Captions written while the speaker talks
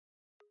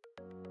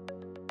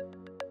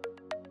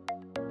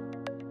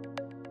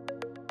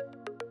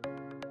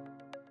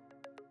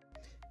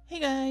Hey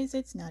guys,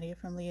 it's Nadia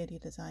from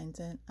LiaDia Designs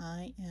and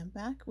I am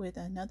back with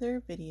another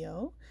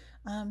video.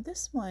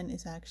 This one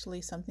is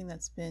actually something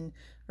that's been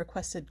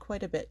requested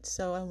quite a bit,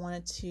 so I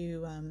wanted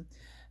to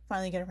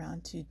finally get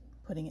around to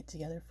putting it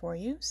together for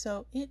you.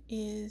 So it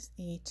is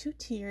a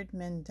two-tiered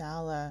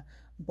mandala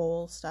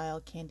bowl style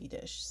candy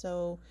dish.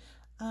 So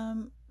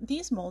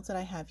these molds that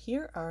I have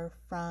here are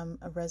from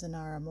a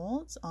Resinara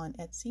molds on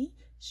Etsy.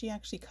 She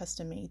actually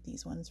custom made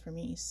these ones for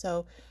me.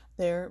 So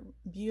they're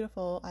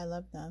beautiful. I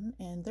love them.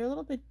 And they're a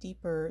little bit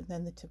deeper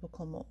than the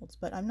typical molds,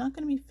 but I'm not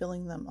going to be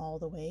filling them all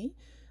the way.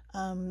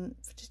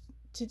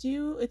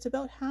 It's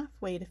about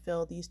halfway to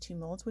fill these two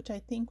molds, which I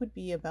think would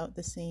be about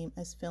the same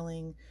as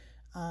filling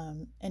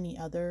any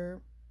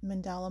other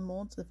mandala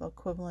molds of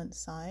equivalent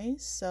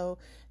size. So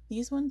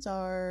these ones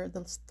are,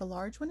 the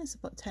large one is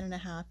about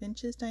 10.5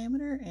 inches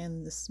diameter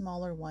and the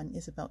smaller one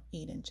is about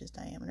 8 inches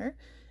diameter.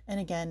 And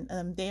again,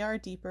 they are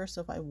deeper,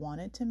 so if I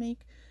wanted to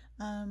make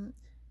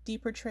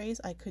deeper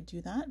trays, I could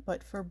do that,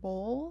 but for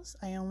bowls,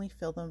 I only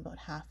fill them about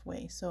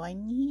halfway. So I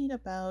need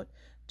about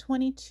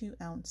 22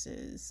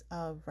 ounces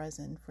of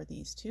resin for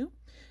these two.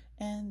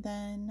 And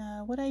then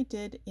what I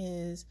did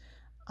is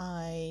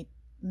I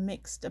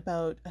mixed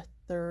about a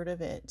third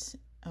of it,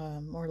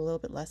 or a little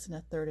bit less than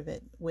a third of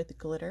it, with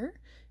glitter,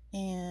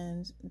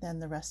 and then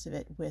the rest of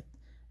it with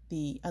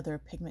the other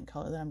pigment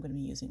color that I'm going to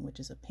be using, which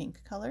is a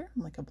pink color,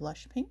 like a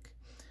blush pink.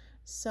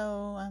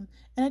 So, and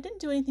I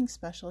didn't do anything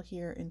special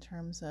here in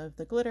terms of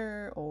the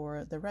glitter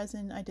or the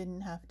resin. I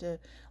didn't have to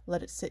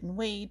let it sit and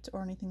wait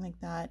or anything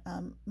like that.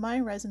 My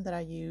resin that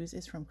I use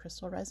is from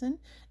Krystal Resin,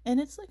 and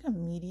it's like a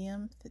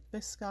medium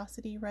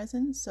viscosity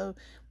resin. So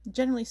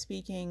generally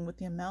speaking, with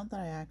the amount that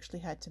I actually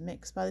had to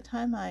mix, by the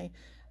time I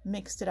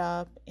mixed it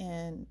up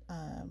and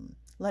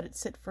let it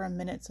sit for a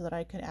minute so that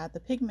I could add the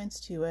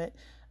pigments to it,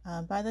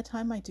 by the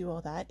time I do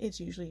all that, it's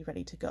usually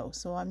ready to go.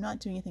 So I'm not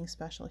doing anything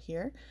special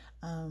here.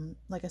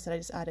 Like I said, I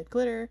just added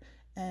glitter,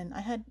 and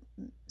I had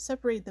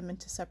separated them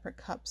into separate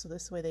cups so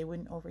this way they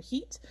wouldn't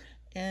overheat,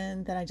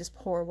 and then I just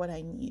pour what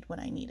I need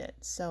when I need it.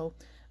 So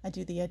I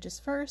do the edges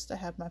first. I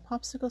have my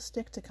popsicle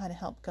stick to kind of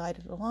help guide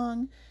it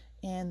along,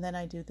 and then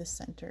I do the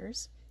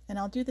centers, and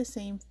I'll do the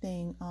same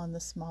thing on the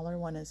smaller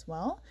one as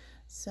well.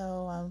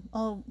 So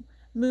I'll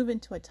move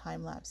into a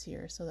time lapse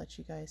here so that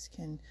you guys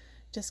can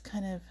just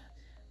kind of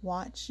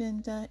watch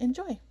and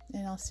enjoy,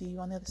 and I'll see you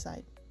on the other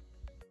side.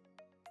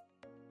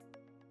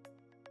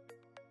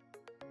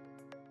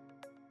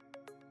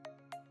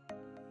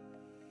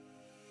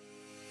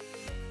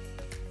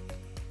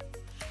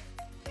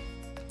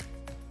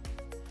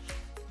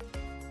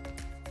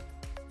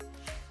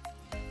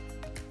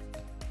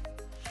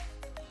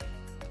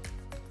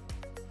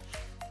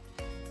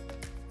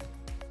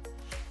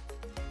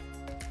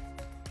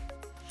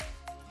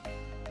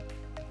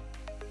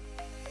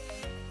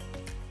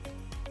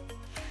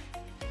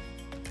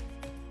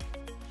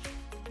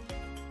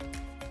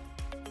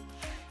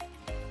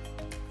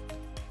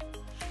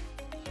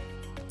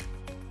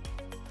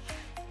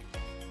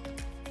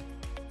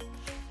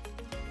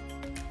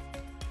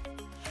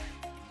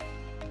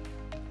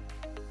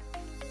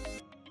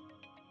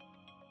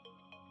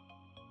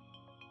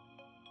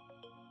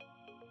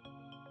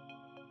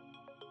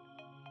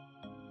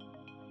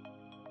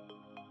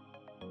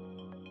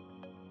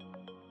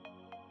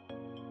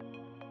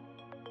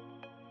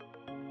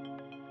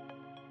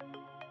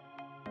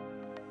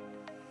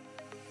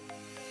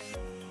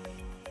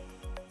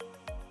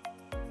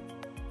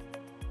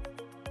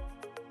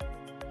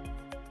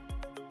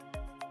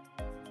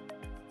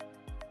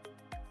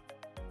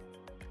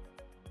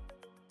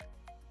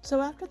 So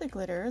after the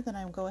glitter, then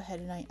I go ahead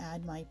and I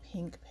add my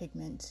pink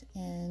pigment,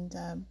 and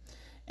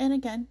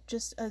again,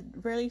 just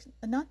really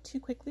not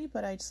too quickly,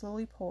 but I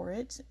slowly pour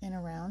it in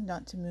around,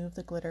 not to move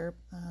the glitter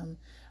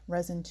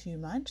resin too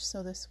much.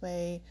 So this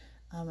way,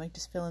 I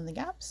just fill in the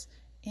gaps,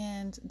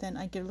 and then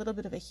I give a little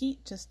bit of a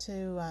heat just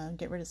to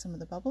get rid of some of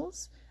the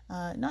bubbles.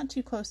 Not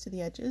too close to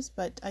the edges,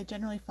 but I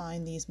generally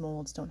find these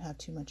molds don't have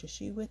too much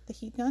issue with the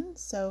heat gun.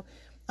 So.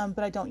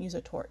 But I don't use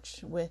a torch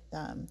with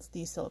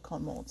these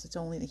silicone molds. It's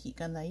only the heat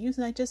gun that I use,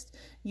 and I just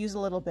use a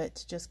little bit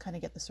to just kind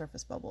of get the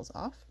surface bubbles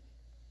off.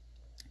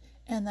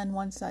 And then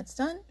once that's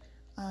done,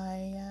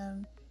 I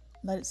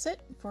let it sit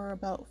for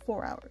about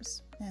 4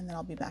 hours, and then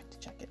I'll be back to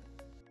check it.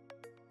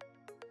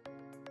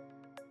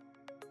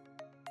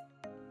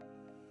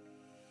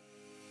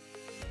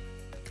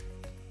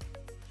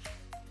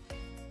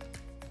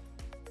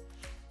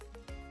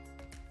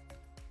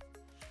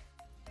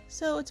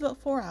 So it's about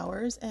 4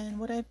 hours, and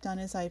what I've done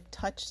is I've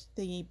touched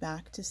the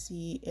back to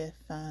see if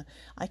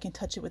I can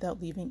touch it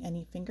without leaving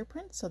any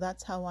fingerprints. So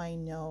that's how I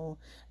know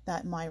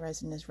that my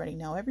resin is ready.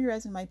 Now every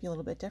resin might be a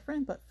little bit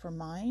different, but for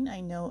mine, I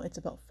know it's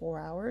about 4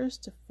 hours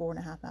to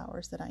 4.5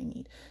 hours that I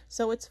need.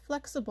 So it's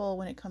flexible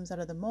when it comes out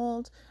of the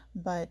mold,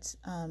 but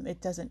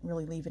it doesn't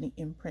really leave any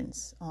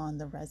imprints on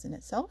the resin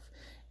itself.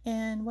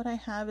 And what I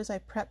have is I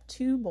prepped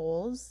 2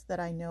 bowls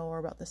that I know are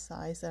about the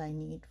size that I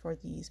need for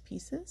these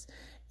pieces.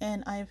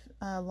 And I've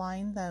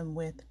lined them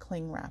with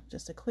cling wrap,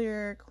 just a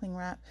clear cling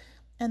wrap.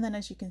 And then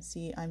as you can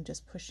see, I'm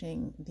just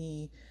pushing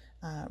the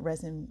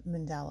resin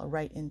mandala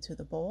right into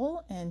the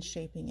bowl and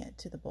shaping it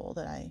to the bowl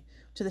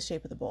to the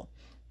shape of the bowl.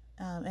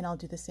 And I'll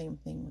do the same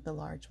thing with the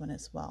large one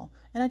as well.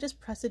 And I just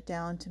press it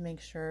down to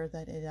make sure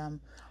that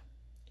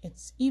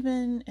it's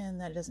even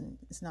and that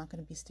it's not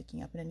going to be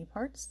sticking up in any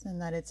parts,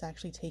 and that it's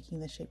actually taking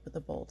the shape of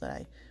the bowl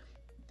that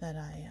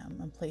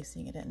I'm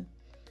placing it in.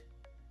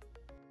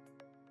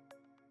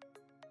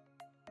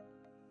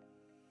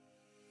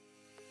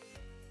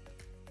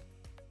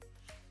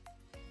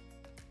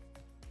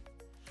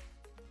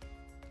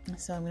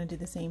 So I'm going to do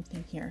the same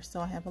thing here. So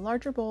I have a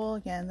larger bowl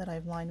again that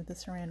I've lined with the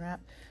saran wrap.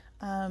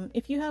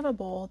 If you have a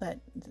bowl that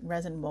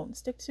resin won't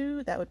stick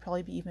to, that would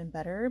probably be even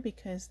better,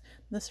 because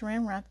the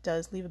saran wrap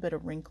does leave a bit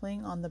of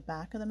wrinkling on the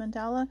back of the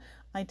mandala.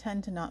 I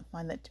tend to not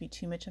find that to be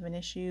too much of an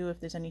issue. If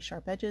there's any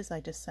sharp edges,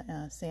 I just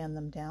sand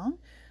them down.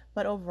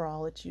 But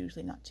overall, it's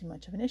usually not too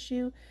much of an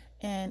issue.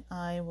 And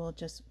I will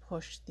just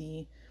push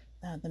the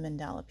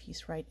mandala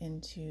piece right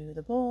into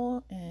the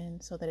bowl,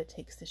 and so that it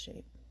takes the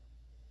shape.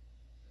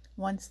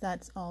 Once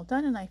that's all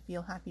done and I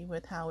feel happy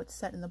with how it's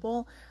set in the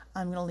bowl,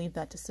 I'm going to leave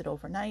that to sit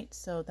overnight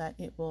so that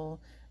it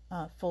will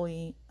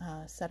fully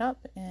set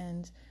up,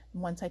 and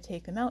once I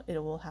take them out,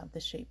 it will have the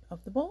shape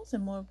of the bowls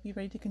and we'll be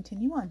ready to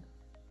continue on.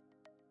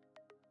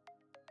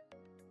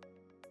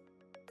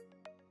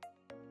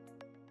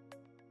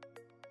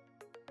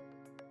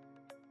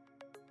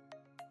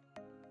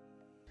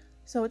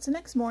 So it's the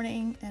next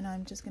morning and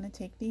I'm just going to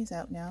take these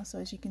out now. So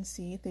as you can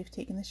see, they've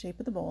taken the shape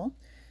of the bowl,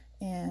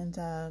 and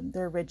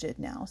they're rigid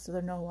now, so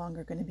they're no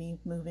longer going to be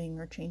moving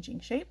or changing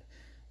shape.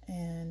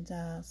 And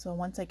so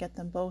once I get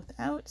them both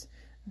out,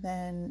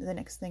 then the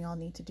next thing I'll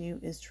need to do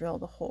is drill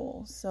the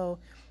hole. So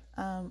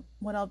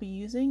what I'll be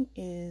using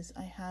is,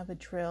 I have a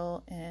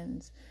drill,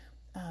 and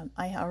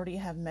I already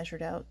have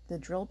measured out the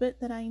drill bit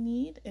that I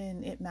need,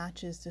 and it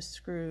matches the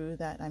screw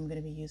that I'm going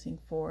to be using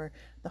for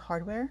the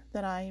hardware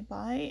that I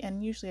buy,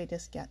 and usually I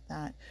just get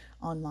that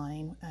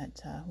online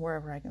at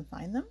wherever I can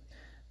find them.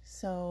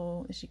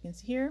 So as you can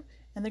see here,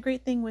 and the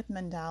great thing with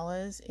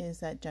mandalas is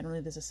that generally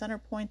there's a center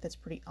point that's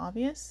pretty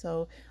obvious.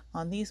 So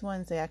on these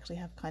ones, they actually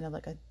have kind of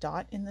like a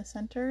dot in the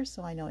center,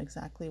 so I know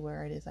exactly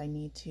where it is I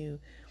need to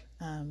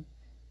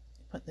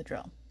put the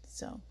drill.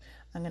 So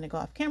I'm going to go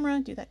off camera,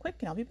 do that quick,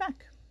 and I'll be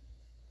back.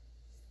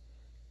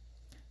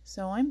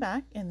 So I'm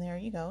back, and there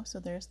you go.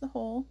 So there's the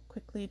hole,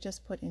 quickly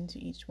just put into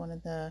each one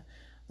of the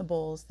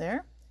bowls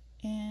there,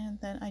 and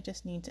then I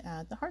just need to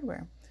add the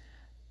hardware.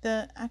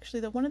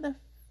 One of the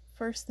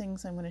first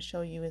things I'm going to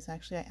show you is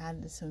actually I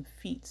added some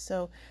feet.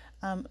 So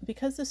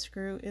because the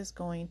screw is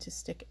going to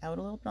stick out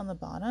a little bit on the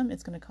bottom,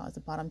 it's going to cause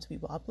the bottom to be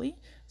wobbly.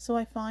 So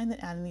I find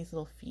that adding these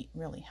little feet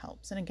really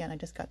helps. And again, I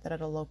just got that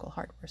at a local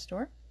hardware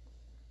store.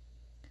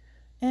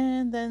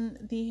 And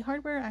then the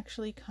hardware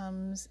actually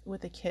comes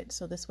with a kit.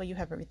 So this way you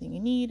have everything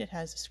you need. It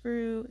has a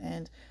screw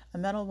and a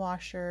metal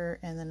washer,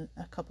 and then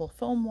a couple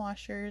foam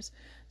washers.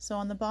 So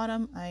on the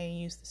bottom, I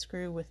use the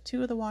screw with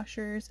 2 of the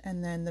washers,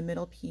 and then the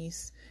middle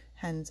piece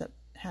ends up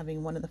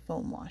having 1 of the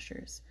foam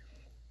washers.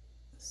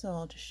 So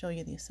I'll just show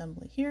you the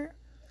assembly here.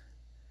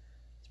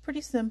 It's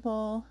pretty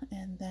simple,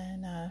 and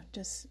then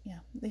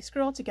they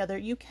screw all together.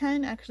 You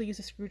can actually use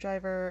a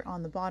screwdriver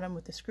on the bottom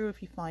with the screw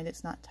if you find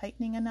it's not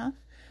tightening enough,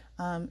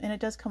 and it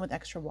does come with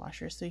extra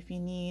washers, so if you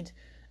need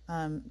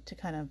to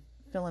kind of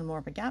fill in more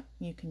of a gap,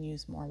 you can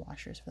use more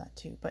washers for that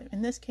too, but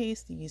in this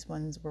case these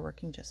ones were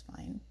working just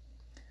fine.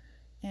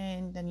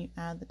 And then you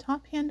add the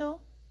top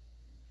handle,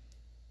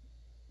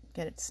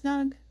 get it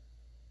snug,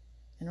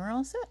 and we're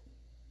all set.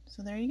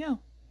 So there you go.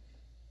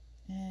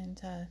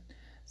 And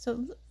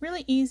so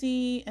really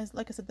easy. As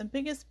like I said, the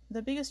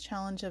biggest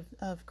challenge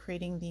of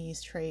creating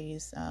these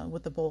trays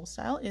with the bowl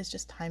style is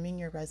just timing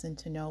your resin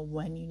to know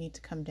when you need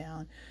to come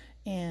down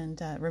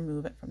and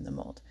remove it from the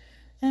mold.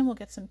 And we'll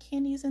get some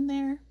candies in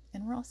there,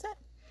 and we're all set.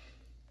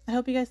 I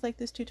hope you guys like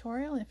this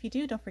tutorial, and if you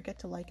do, don't forget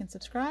to like and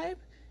subscribe,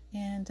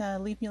 and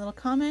leave me a little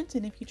comment.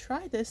 And if you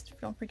try this,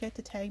 don't forget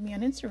to tag me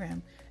on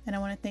Instagram. And I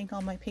want to thank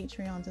all my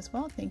Patreons as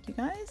well. Thank you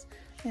guys.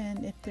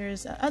 And if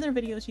there's other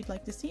videos you'd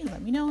like to see,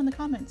 let me know in the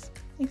comments.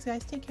 Thanks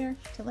guys, take care,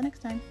 till the next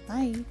time,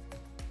 bye.